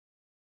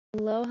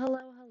Hello,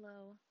 hello,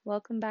 hello.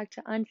 Welcome back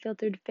to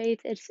Unfiltered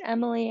Faith. It's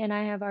Emily, and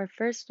I have our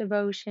first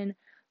devotion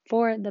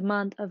for the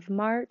month of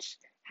March.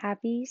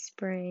 Happy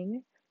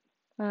spring.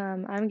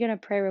 I'm going to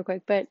pray real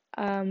quick, but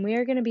we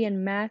are going to be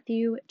in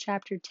Matthew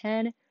chapter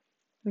 10,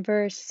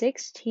 verse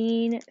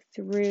 16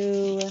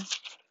 through,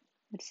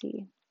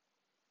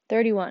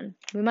 31.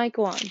 We might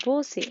go on, but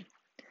we'll see.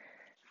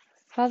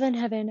 Father in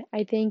heaven,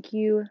 I thank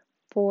you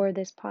for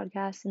this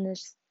podcast and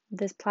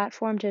this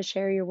platform to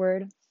share your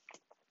word.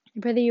 I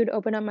pray that you would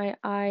open up my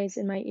eyes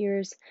and my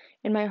ears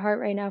and my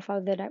heart right now,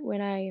 Father, that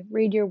when I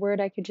read your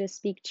word, I could just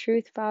speak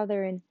truth,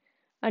 Father, and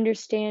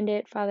understand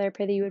it. Father, I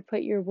pray that you would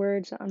put your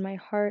words on my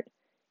heart.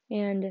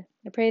 And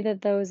I pray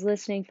that those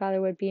listening,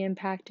 Father, would be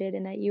impacted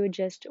and that you would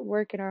just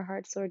work in our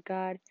hearts, Lord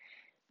God.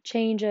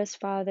 Change us,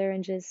 Father,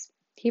 and just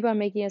keep on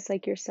making us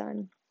like your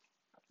Son.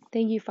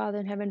 Thank you, Father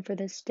in heaven, for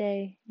this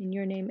day. In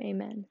your name,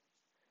 amen.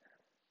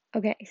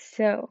 Okay,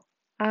 so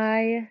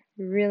I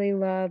really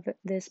love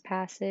this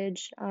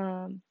passage.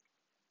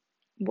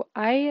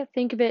 I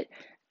think of it,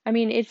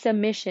 it's a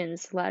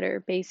missions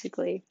letter,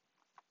 basically.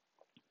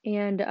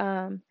 And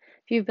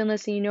if you've been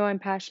listening, you know I'm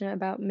passionate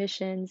about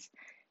missions.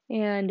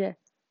 And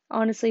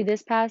honestly,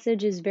 this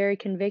passage is very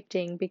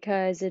convicting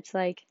because it's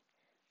a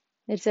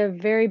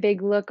very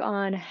big look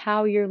on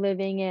how you're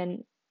living,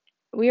 and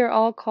we are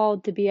all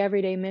called to be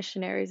everyday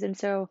missionaries. And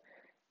so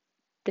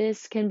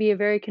this can be a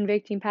very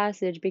convicting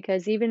passage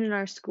because even in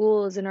our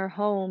schools, in our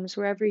homes,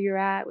 wherever you're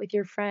at with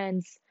your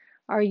friends,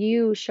 are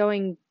you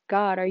showing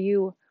God? Are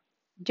you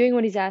doing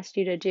what He's asked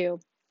you to do?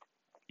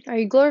 Are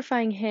you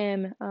glorifying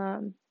Him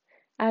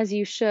as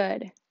you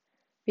should?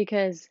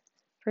 Because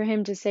for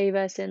Him to save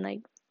us,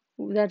 and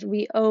that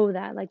we owe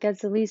that,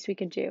 that's the least we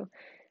could do.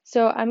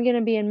 So I'm going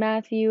to be in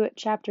Matthew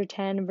chapter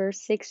 10,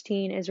 verse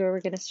 16 is where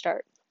we're going to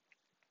start.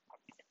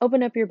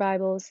 Open up your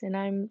Bibles, and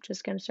I'm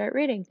just going to start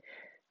reading.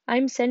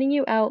 I'm sending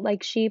you out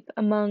like sheep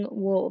among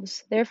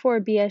wolves. Therefore,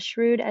 be as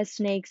shrewd as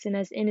snakes and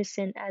as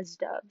innocent as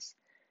doves.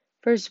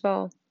 First of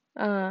all,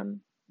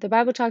 the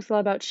Bible talks a lot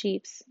about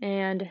sheep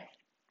and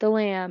the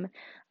lamb,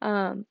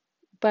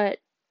 but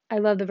I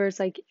love the verse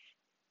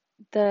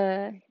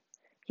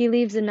he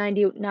leaves the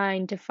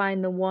 99 to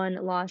find the one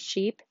lost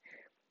sheep.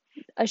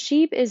 A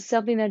sheep is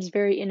something that's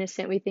very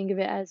innocent. We think of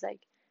it as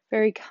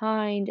very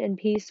kind and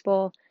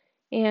peaceful,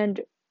 and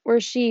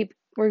we're sheep.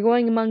 We're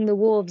going among the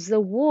wolves. The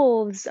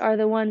wolves are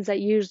the ones that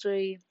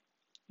usually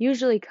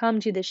come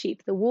to the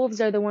sheep. The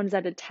wolves are the ones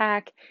that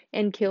attack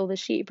and kill the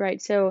sheep,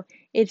 right? So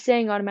it's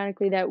saying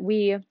automatically that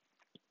we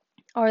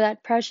are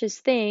that precious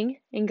thing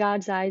in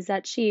God's eyes,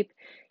 that sheep,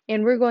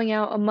 and we're going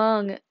out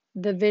among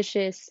the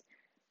vicious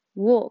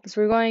wolves.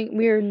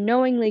 We are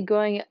knowingly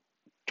going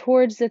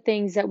towards the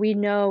things that we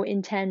know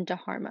intend to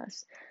harm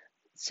us.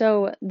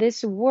 So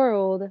this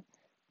world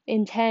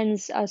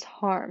intends us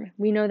harm.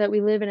 We know that we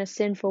live in a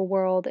sinful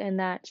world and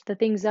that the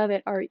things of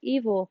it are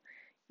evil,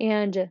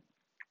 and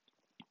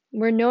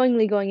we're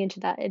knowingly going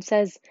into that. It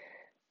says,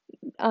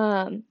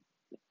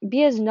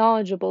 be as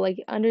knowledgeable,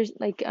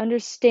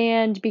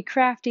 understand, be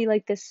crafty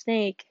like the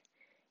snake,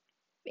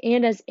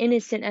 and as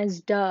innocent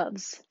as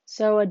doves.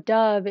 So a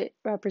dove, it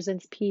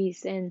represents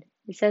peace, and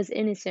it says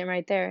innocent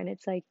right there, and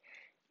it's like,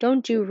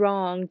 don't do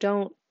wrong,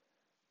 don't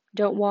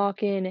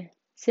walk in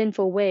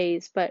sinful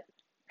ways, but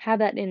have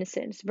that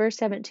innocence. Verse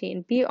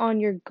 17, be on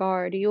your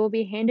guard. You will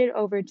be handed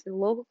over to the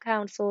local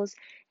councils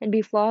and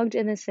be flogged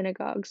in the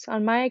synagogues.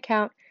 On my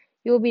account,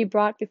 you will be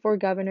brought before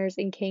governors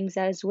and kings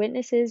as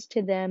witnesses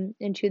to them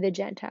and to the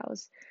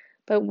Gentiles.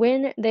 But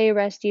when they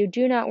arrest you,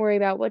 do not worry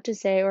about what to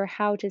say or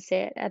how to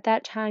say it. At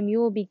that time, you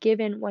will be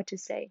given what to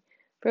say,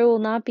 for it will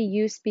not be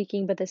you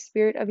speaking, but the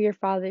Spirit of your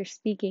Father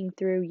speaking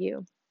through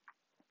you.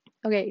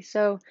 Okay,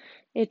 so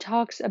it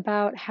talks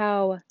about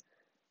how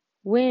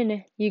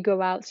when you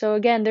go out. So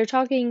again, they're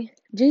talking,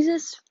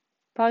 Jesus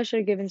probably should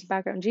have given some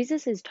background.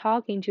 Jesus is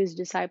talking to his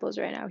disciples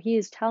right now. He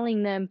is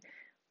telling them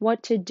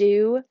what to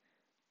do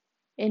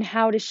and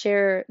how to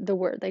share the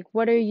word. Like,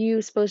 what are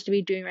you supposed to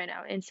be doing right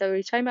now? And so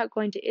he's talking about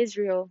going to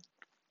Israel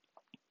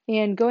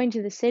and going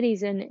to the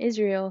cities in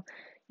Israel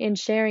and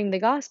sharing the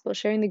gospel,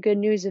 sharing the good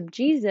news of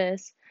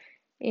Jesus.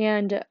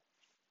 And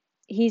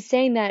he's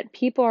saying that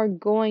people are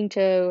going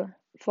to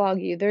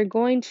flog you. They're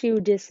going to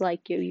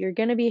dislike you. You're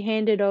going to be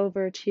handed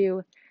over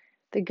to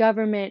the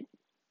government,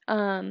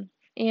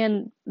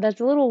 and that's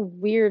a little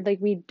weird. Like,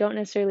 we don't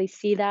necessarily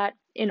see that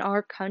in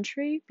our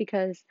country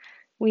because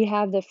we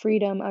have the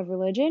freedom of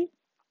religion.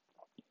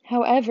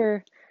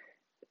 However,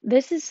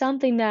 this is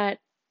something that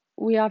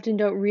we often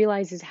don't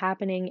realize is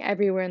happening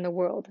everywhere in the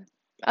world.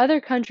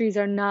 Other countries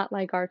are not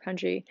like our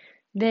country.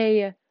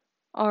 They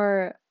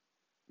are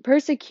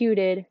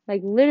persecuted,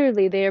 like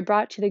literally they are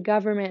brought to the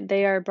government,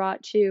 they are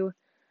brought to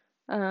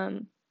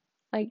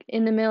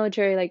in the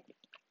military,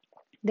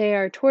 they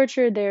are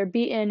tortured, they are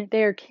beaten,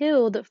 they are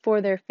killed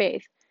for their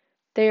faith.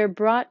 They are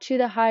brought to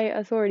the high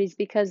authorities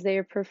because they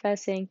are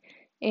professing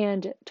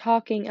and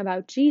talking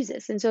about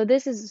Jesus. And so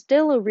this is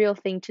still a real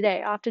thing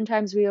today.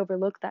 Oftentimes we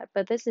overlook that,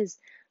 but this is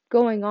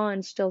going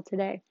on still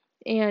today.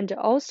 And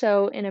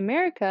also in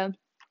America,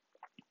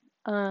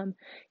 Um,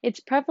 it's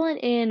prevalent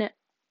in,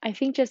 I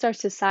think, just our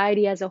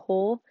society as a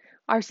whole.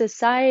 Our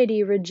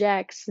society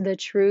rejects the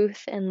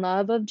truth and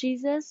love of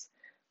Jesus.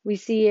 We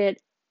see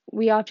it,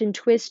 we often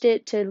twist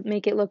it to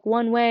make it look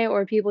one way,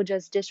 or people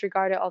just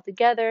disregard it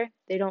altogether.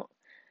 They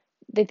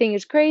think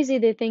it's crazy,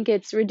 they think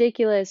it's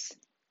ridiculous.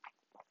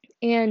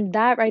 And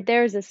that right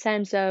there is a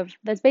sense of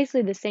that's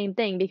basically the same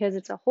thing because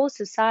it's a whole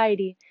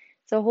society,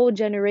 it's a whole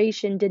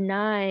generation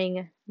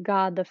denying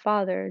God the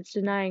Father, it's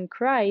denying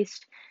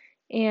Christ.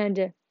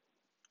 And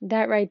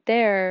that right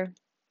there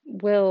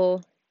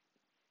will,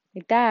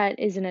 like, that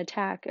is an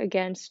attack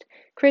against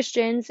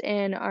Christians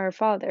and our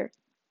Father.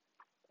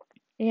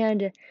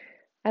 And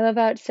I love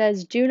how it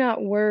says, do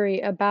not worry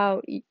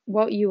about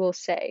what you will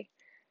say.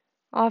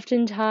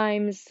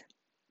 Oftentimes,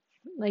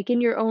 like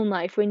in your own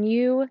life, when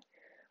you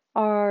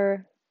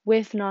are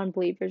with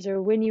non-believers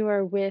or when you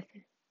are with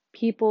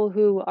people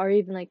who are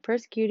even like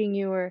persecuting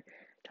you or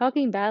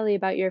talking badly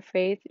about your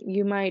faith,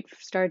 you might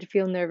start to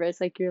feel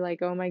nervous. Like you're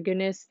like, oh my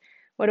goodness,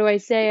 what do I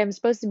say? I'm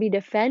supposed to be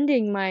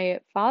defending my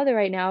father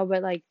right now,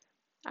 but like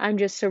I'm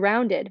just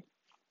surrounded.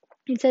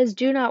 It says,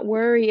 do not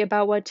worry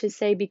about what to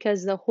say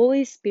because the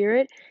Holy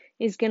Spirit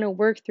is going to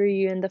work through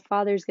you and the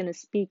Father is going to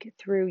speak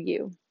through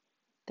you.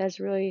 That's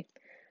really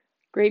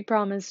great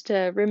promise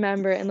to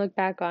remember and look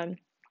back on.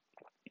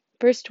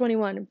 Verse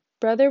 21,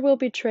 brother will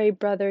betray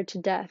brother to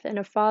death, and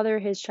a father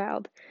his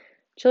child.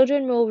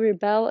 Children will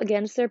rebel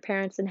against their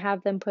parents and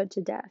have them put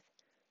to death.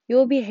 You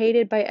will be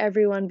hated by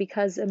everyone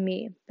because of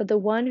me, but the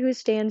one who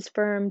stands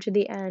firm to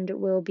the end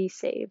will be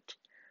saved.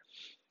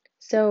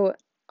 So,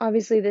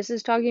 obviously, this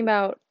is talking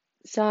about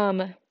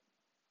some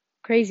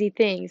crazy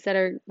things that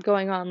are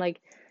going on. Like,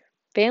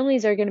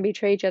 families are going to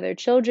betray each other,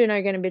 children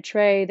are going to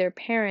betray their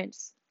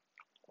parents,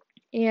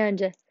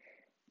 and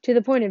to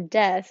the point of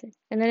death.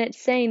 And then it's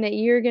saying that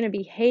you're going to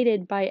be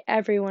hated by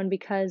everyone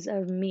because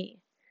of me.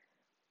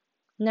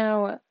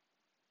 Now,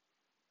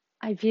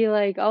 I feel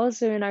like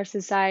also in our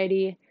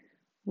society,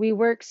 we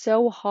work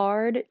so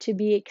hard to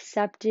be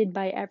accepted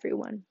by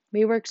everyone.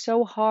 We work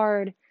so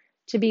hard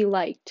to be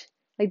liked.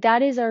 Like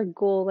that is our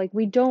goal. Like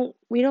we don't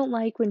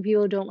like when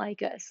people don't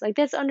like us. Like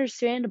that's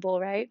understandable,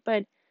 right?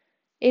 But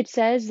it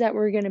says that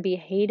we're going to be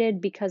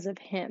hated because of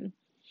him.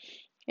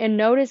 And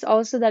notice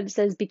also that it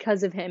says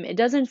because of him. It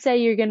doesn't say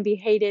you're going to be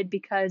hated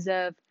because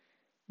of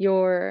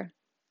your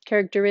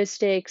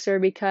characteristics or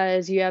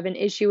because you have an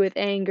issue with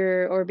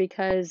anger or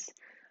because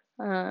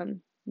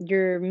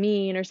you're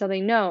mean or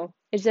something. No,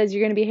 it says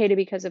you're going to be hated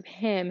because of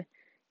him.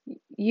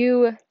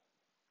 You,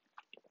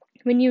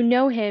 when you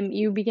know him,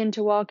 you begin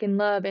to walk in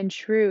love and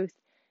truth.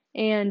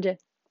 And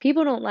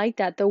people don't like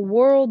that. The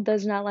world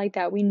does not like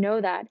that. We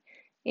know that.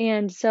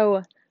 And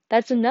so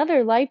that's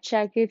another life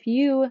check. If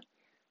you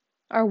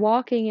are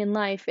walking in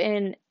life,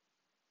 and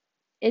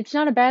it's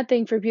not a bad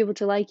thing for people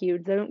to like you.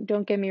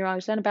 Don't get me wrong.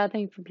 It's not a bad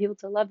thing for people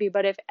to love you.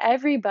 But if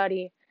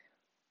everybody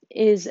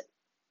is,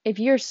 if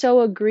you're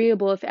so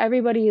agreeable, if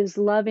everybody is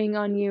loving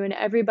on you and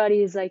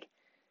everybody is like,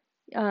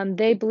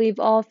 they believe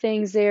all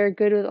things, they are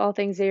good with all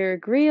things, they are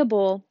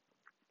agreeable,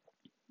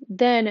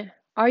 then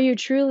are you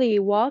truly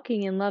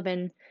walking in love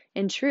and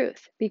in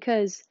truth?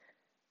 Because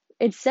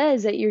it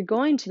says that you're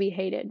going to be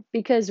hated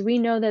because we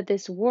know that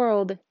this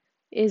world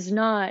is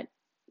not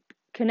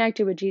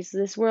connected with Jesus.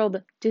 This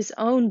world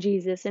disowned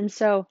Jesus. And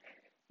so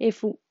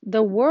if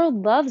the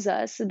world loves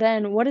us,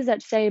 then what does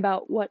that say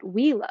about what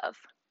we love?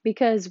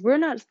 Because we're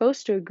not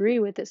supposed to agree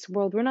with this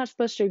world. We're not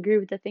supposed to agree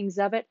with the things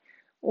of it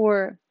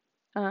or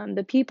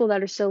the people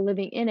that are still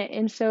living in it.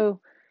 And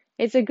so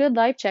it's a good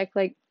life check.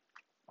 Like,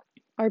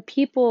 are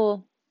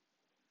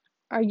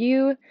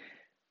you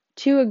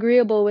too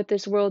agreeable with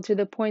this world to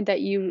the point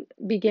that you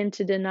begin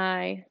to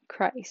deny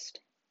Christ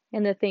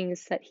and the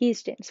things that he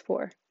stands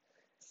for?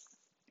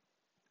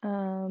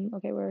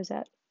 Okay, where is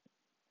that?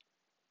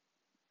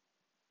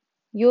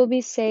 You'll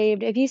be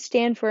saved. If you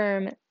stand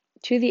firm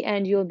to the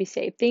end, you will be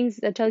saved. Things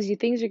that tells you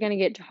things are going to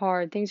get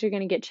hard, things are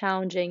going to get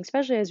challenging,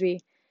 especially as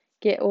we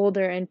get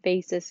older and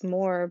face this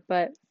more,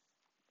 but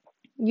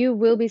you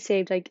will be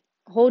saved. Like,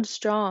 hold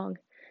strong.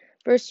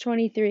 Verse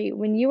 23,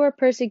 when you are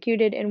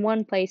persecuted in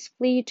one place,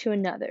 flee to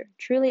another.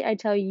 Truly I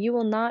tell you, you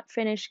will not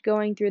finish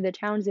going through the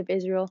towns of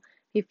Israel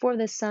before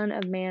the Son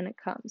of Man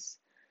comes.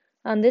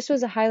 This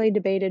was a highly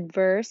debated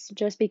verse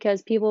just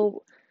because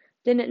people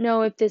didn't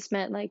know if this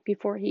meant like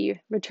before he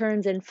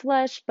returns in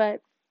flesh,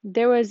 but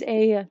there was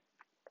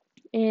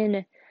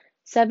in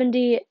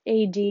 70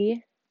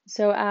 AD,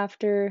 so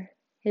after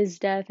his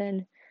death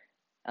and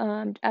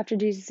after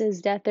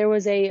Jesus' death, there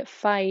was a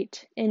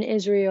fight in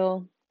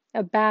Israel,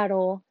 a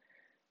battle,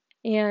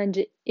 and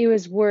it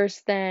was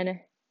worse than,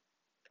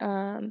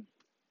 um,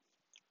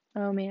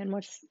 oh man,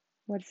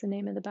 what's the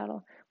name of the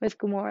battle with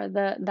Gomorrah?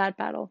 That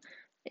battle,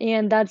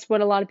 and that's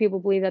what a lot of people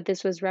believe that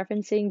this was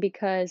referencing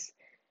because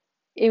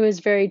it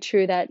was very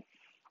true that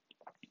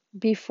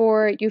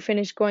before you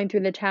finish going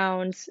through the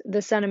towns,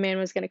 the Son of Man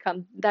was going to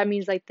come. That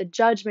means like the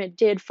judgment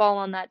did fall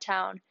on that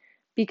town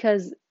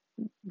because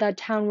that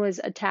town was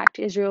attacked.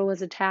 Israel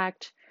was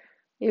attacked.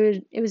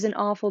 It was an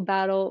awful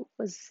battle.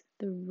 It was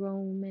the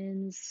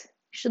Romans?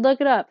 You should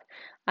look it up.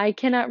 I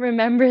cannot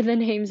remember the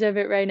names of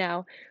it right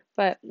now,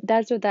 but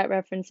that's what that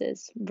reference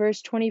is.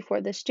 Verse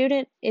 24, the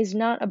student is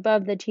not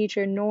above the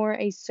teacher, nor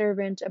a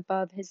servant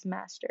above his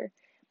master.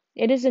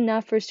 It is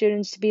enough for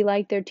students to be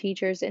like their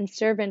teachers and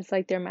servants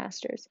like their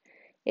masters.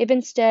 If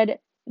instead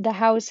the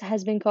house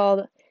has been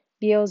called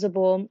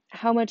Beelzebul,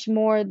 how much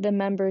more the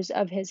members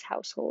of his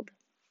household?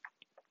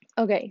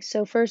 Okay,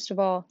 so first of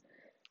all,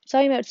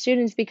 talking about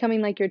students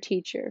becoming like your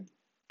teacher.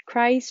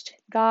 Christ,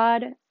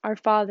 God, our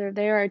Father,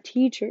 they are our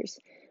teachers.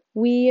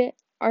 We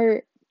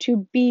are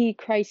to be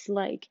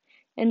Christ-like.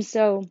 And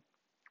so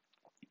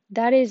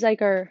that is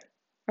like our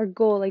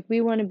goal. Like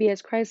we want to be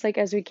as Christ-like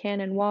as we can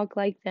and walk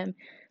like them.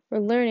 We're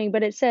learning,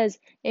 but it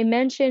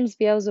mentions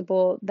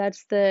Beelzebul.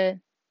 That's the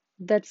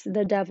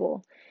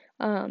devil.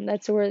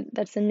 That's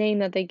the name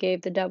that they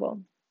gave the devil.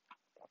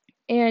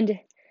 And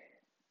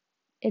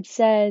it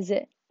says,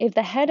 if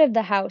the head of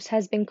the house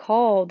has been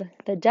called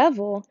the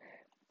devil,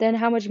 then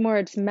how much more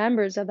its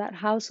members of that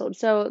household.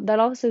 So that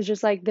also is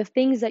just like the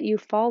things that you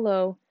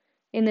follow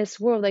in this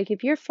world. Like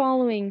if you're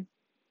following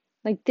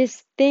like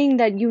this thing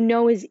that you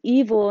know is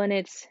evil and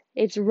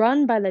it's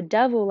run by the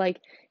devil, like,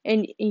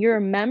 and you're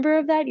a member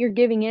of that, you're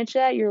giving into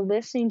that, you're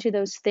listening to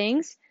those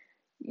things,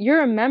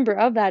 you're a member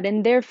of that,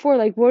 and therefore,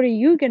 like, what are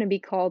you going to be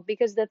called?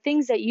 Because the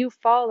things that you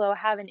follow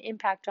have an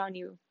impact on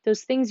you.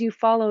 Those things you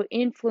follow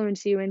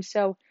influence you, and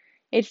so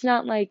it's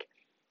not like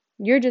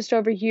you're just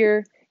over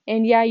here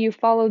and yeah, you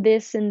follow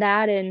this and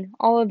that and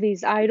all of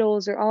these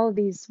idols or all of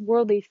these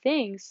worldly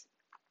things,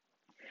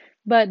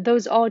 but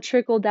those all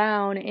trickle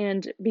down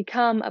and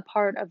become a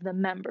part of the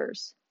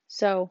members.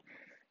 So,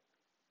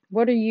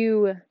 what are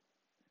you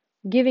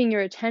giving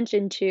your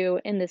attention to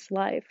in this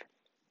life?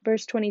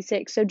 Verse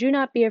 26, so do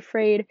not be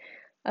afraid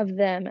of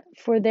them,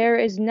 for there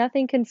is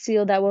nothing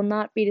concealed that will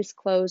not be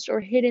disclosed, or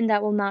hidden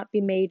that will not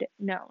be made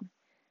known.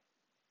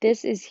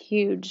 This is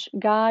huge.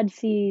 God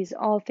sees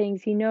all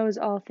things, He knows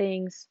all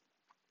things,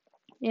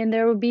 and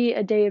there will be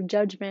a day of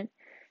judgment.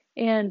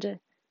 And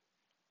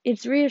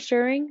it's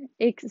reassuring.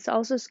 It's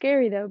also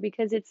scary, though,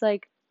 because it's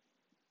like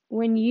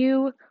when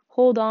you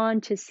hold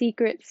on to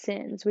secret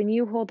sins, when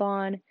you hold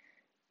on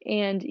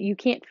and you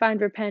can't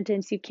find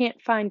repentance, you can't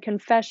find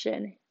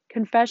confession.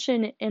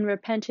 Confession and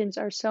repentance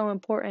are so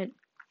important.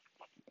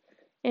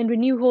 And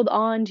when you hold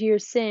on to your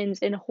sins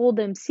and hold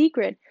them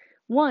secret,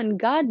 one,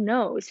 God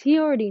knows. He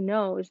already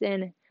knows.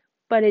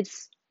 But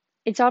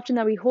it's often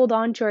that we hold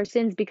on to our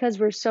sins because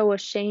we're so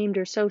ashamed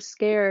or so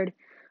scared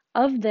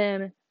of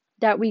them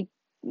that we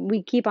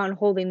keep on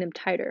holding them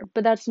tighter.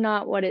 But that's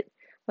not what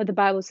the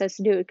Bible says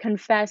to do.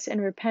 Confess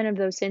and repent of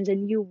those sins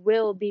and you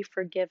will be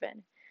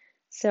forgiven.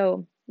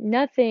 So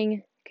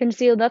nothing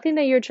concealed, nothing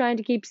that you're trying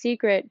to keep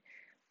secret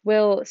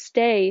will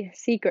stay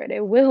secret.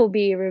 It will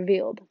be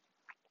revealed.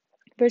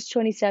 Verse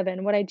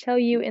 27, what I tell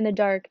you in the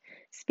dark,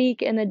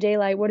 speak in the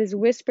daylight. What is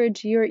whispered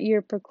to your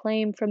ear,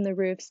 proclaim from the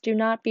roofs. Do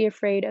not be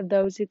afraid of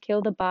those who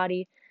kill the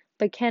body,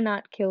 but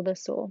cannot kill the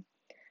soul.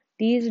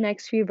 These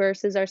next few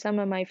verses are some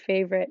of my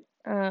favorite.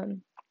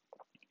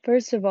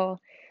 First of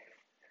all,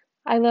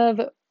 I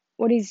love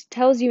what he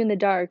tells you in the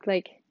dark,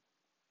 like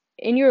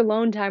in your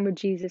alone time with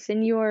Jesus,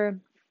 in your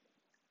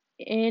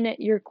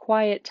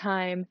quiet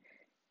time,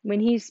 when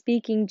he's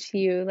speaking to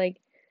you, like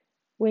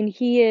when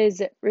he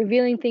is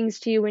revealing things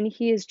to you, when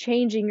he is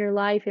changing your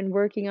life and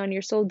working on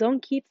your soul,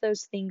 don't keep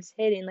those things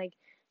hidden. Like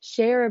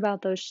share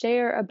about those,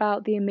 share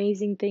about the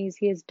amazing things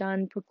he has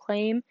done,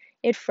 proclaim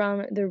it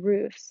from the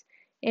roofs.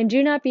 And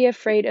do not be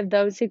afraid of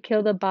those who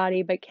kill the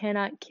body but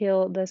cannot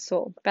kill the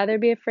soul. Rather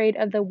be afraid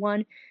of the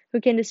one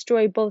who can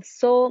destroy both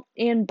soul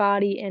and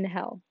body in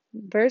hell.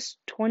 Verse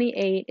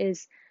 28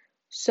 is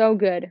so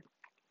good.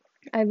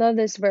 I love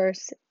this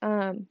verse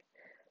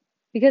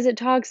because it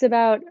talks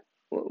about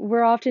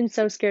we're often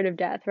so scared of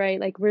death, right?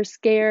 Like we're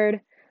scared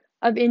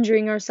of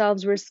injuring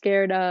ourselves, we're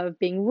scared of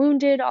being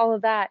wounded, all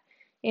of that.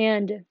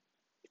 And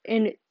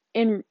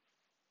in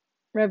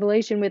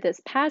Revelation with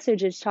this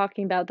passage, it's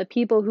talking about the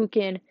people who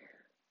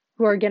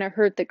are going to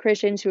hurt the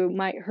Christians, who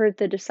might hurt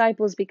the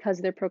disciples because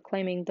they're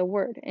proclaiming the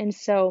word. And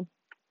so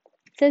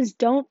it says,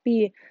 don't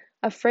be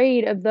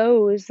afraid of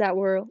those that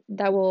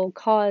will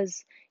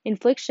cause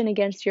infliction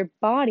against your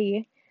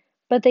body,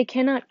 but they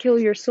cannot kill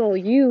your soul.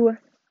 You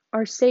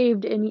are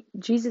saved and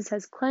Jesus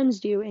has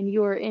cleansed you and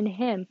you are in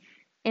him,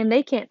 and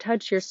they can't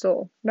touch your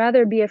soul.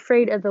 Rather be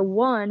afraid of the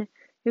one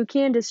who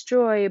can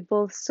destroy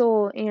both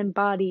soul and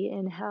body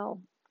in hell.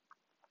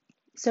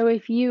 So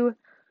if you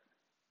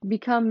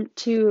become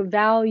to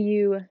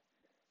value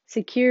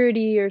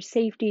security or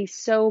safety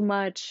so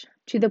much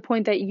to the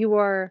point that you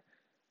are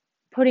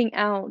putting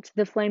out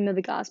the flame of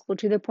the gospel,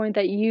 to the point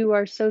that you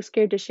are so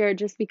scared to share it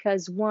just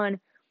because, one,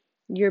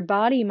 your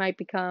body might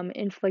become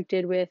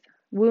inflicted with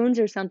wounds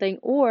or something,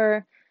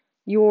 or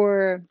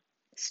your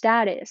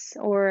status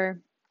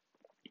or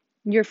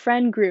your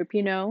friend group,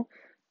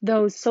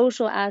 those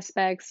social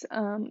aspects,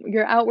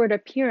 your outward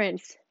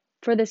appearance,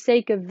 for the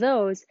sake of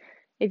those,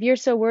 if you're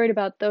so worried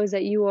about those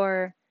that you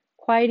are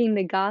quieting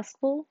the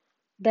gospel,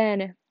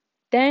 then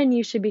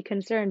you should be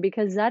concerned,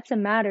 because that's a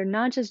matter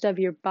not just of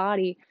your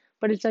body,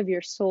 but it's of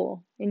your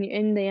soul. And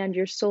in the end,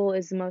 your soul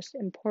is the most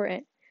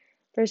important.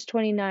 Verse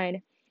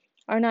 29,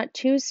 are not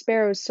two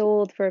sparrows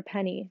sold for a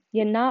penny?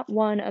 Yet not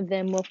one of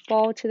them will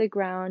fall to the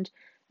ground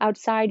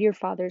outside your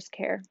Father's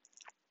care.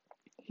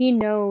 He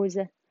knows.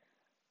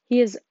 He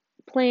has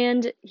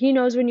planned. He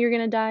knows when you're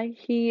going to die.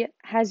 He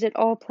has it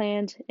all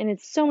planned. And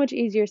it's so much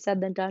easier said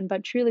than done.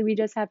 But truly, we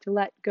just have to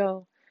let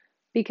go.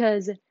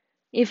 Because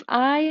if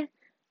I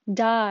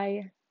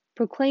die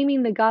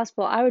proclaiming the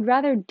gospel, I would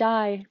rather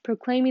die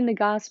proclaiming the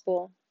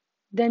gospel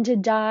than to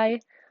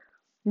die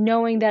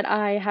knowing that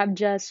I have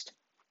just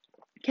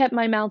kept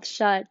my mouth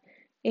shut,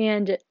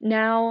 and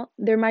now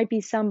there might be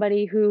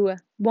somebody who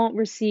won't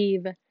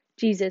receive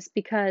Jesus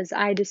because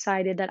I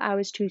decided that I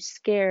was too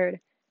scared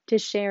to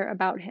share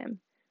about him.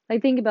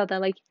 Like, think about that.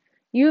 Like,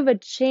 you have a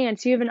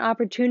chance, you have an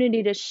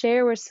opportunity to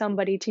share with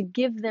somebody, to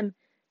give them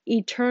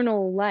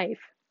eternal life.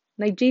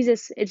 Like,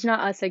 Jesus, it's not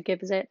us that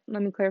gives it.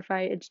 Let me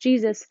clarify. It's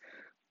Jesus,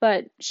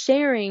 but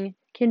sharing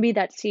can be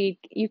that seed.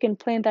 You can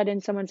plant that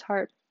in someone's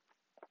heart,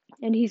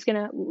 and he's going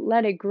to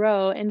let it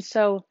grow. And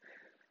so,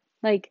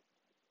 like,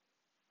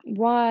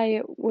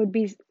 why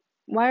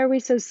are we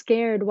so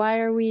scared? Why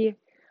are we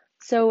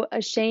so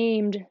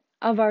ashamed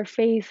of our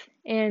faith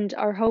and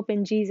our hope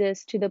in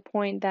Jesus to the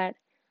point that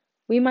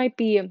we might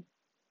be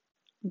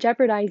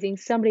jeopardizing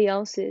somebody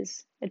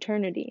else's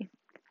eternity?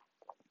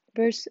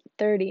 Verse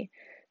 30,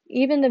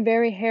 even the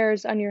very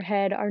hairs on your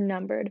head are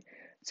numbered,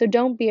 so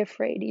don't be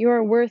afraid. You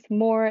are worth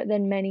more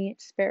than many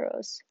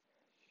sparrows.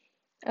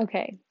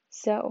 Okay,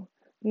 so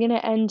I'm going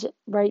to end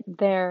right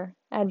there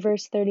at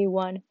verse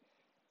 31.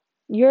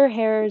 Your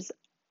hairs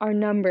are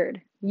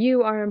numbered.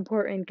 You are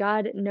important.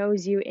 God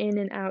knows you in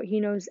and out. He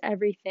knows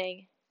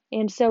everything.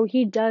 And so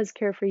he does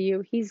care for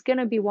you. He's going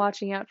to be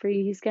watching out for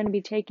you. He's going to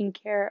be taking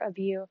care of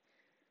you.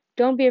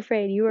 Don't be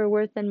afraid. You are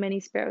worth than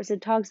many sparrows.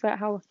 It talks about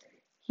how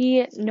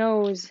he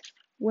knows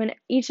when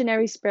each and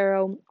every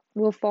sparrow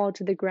will fall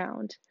to the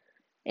ground.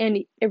 And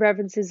it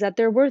references that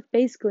they're worth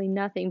basically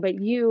nothing, but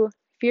you,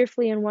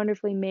 fearfully and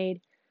wonderfully made,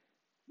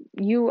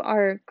 you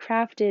are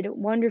crafted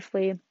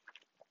wonderfully.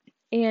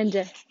 And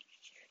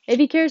if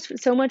he cares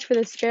so much for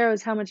the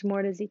sparrows, how much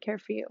more does he care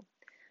for you?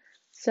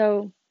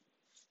 So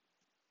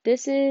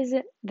this is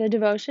the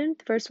devotion,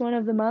 the first one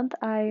of the month.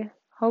 I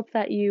hope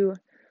that you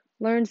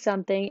learned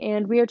something.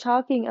 And we are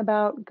talking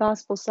about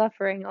gospel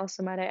suffering,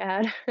 also, might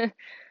I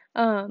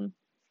add.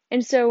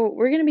 And so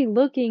we're going to be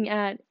looking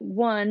at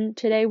one.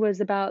 Today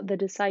was about the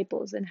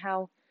disciples and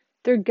how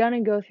they're going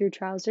to go through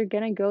trials. They're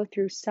going to go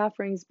through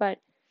sufferings, but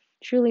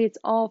truly it's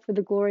all for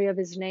the glory of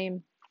his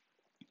name.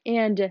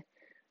 And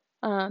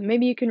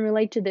maybe you can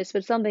relate to this,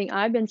 but something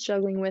I've been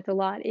struggling with a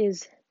lot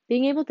is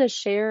being able to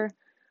share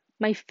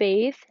my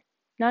faith,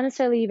 not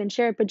necessarily even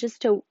share it, but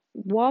just to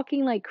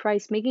walking like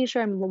Christ, making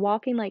sure I'm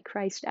walking like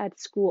Christ at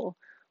school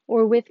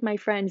or with my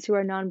friends who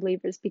are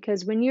non-believers.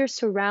 Because when you're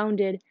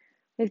surrounded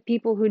with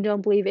people who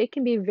don't believe, it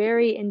can be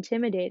very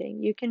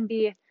intimidating.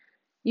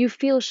 You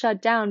feel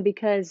shut down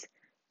because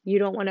you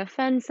don't want to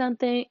offend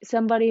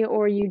somebody,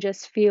 or you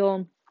just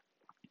feel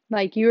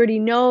like you already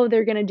know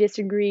they're going to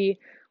disagree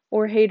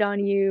or hate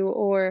on you,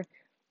 or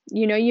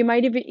you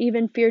might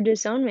even fear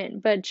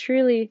disownment. But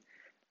truly,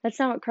 that's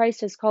not what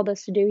Christ has called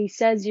us to do. He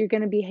says you're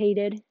going to be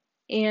hated,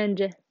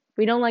 and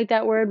we don't like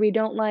that word. We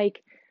don't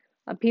like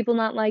people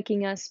not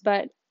liking us,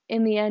 but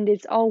in the end,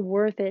 it's all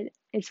worth it.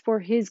 It's for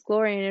his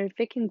glory, and if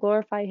it can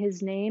glorify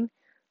his name,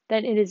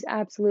 then it is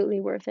absolutely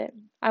worth it.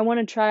 I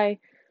want to try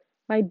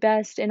my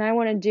best, and I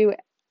want to do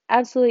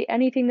absolutely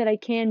anything that I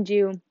can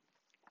do.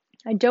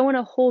 I don't want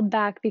to hold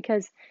back,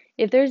 because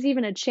if there's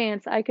even a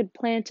chance I could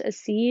plant a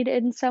seed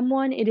in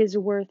someone, it is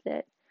worth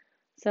it.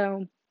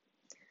 So,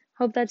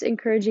 hope that's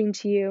encouraging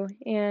to you.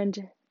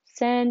 And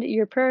send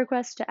your prayer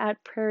requests to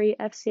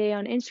 @PrairieFCA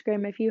on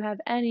Instagram if you have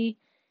any.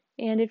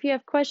 And if you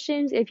have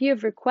questions, if you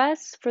have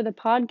requests for the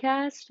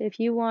podcast, if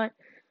you want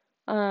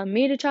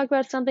me to talk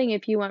about something,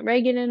 if you want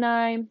Reagan and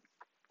I,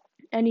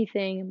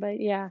 anything. But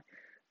yeah,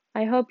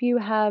 I hope you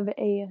had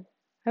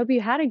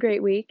a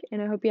great week,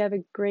 and I hope you have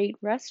a great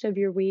rest of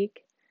your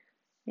week.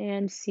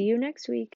 And see you next week.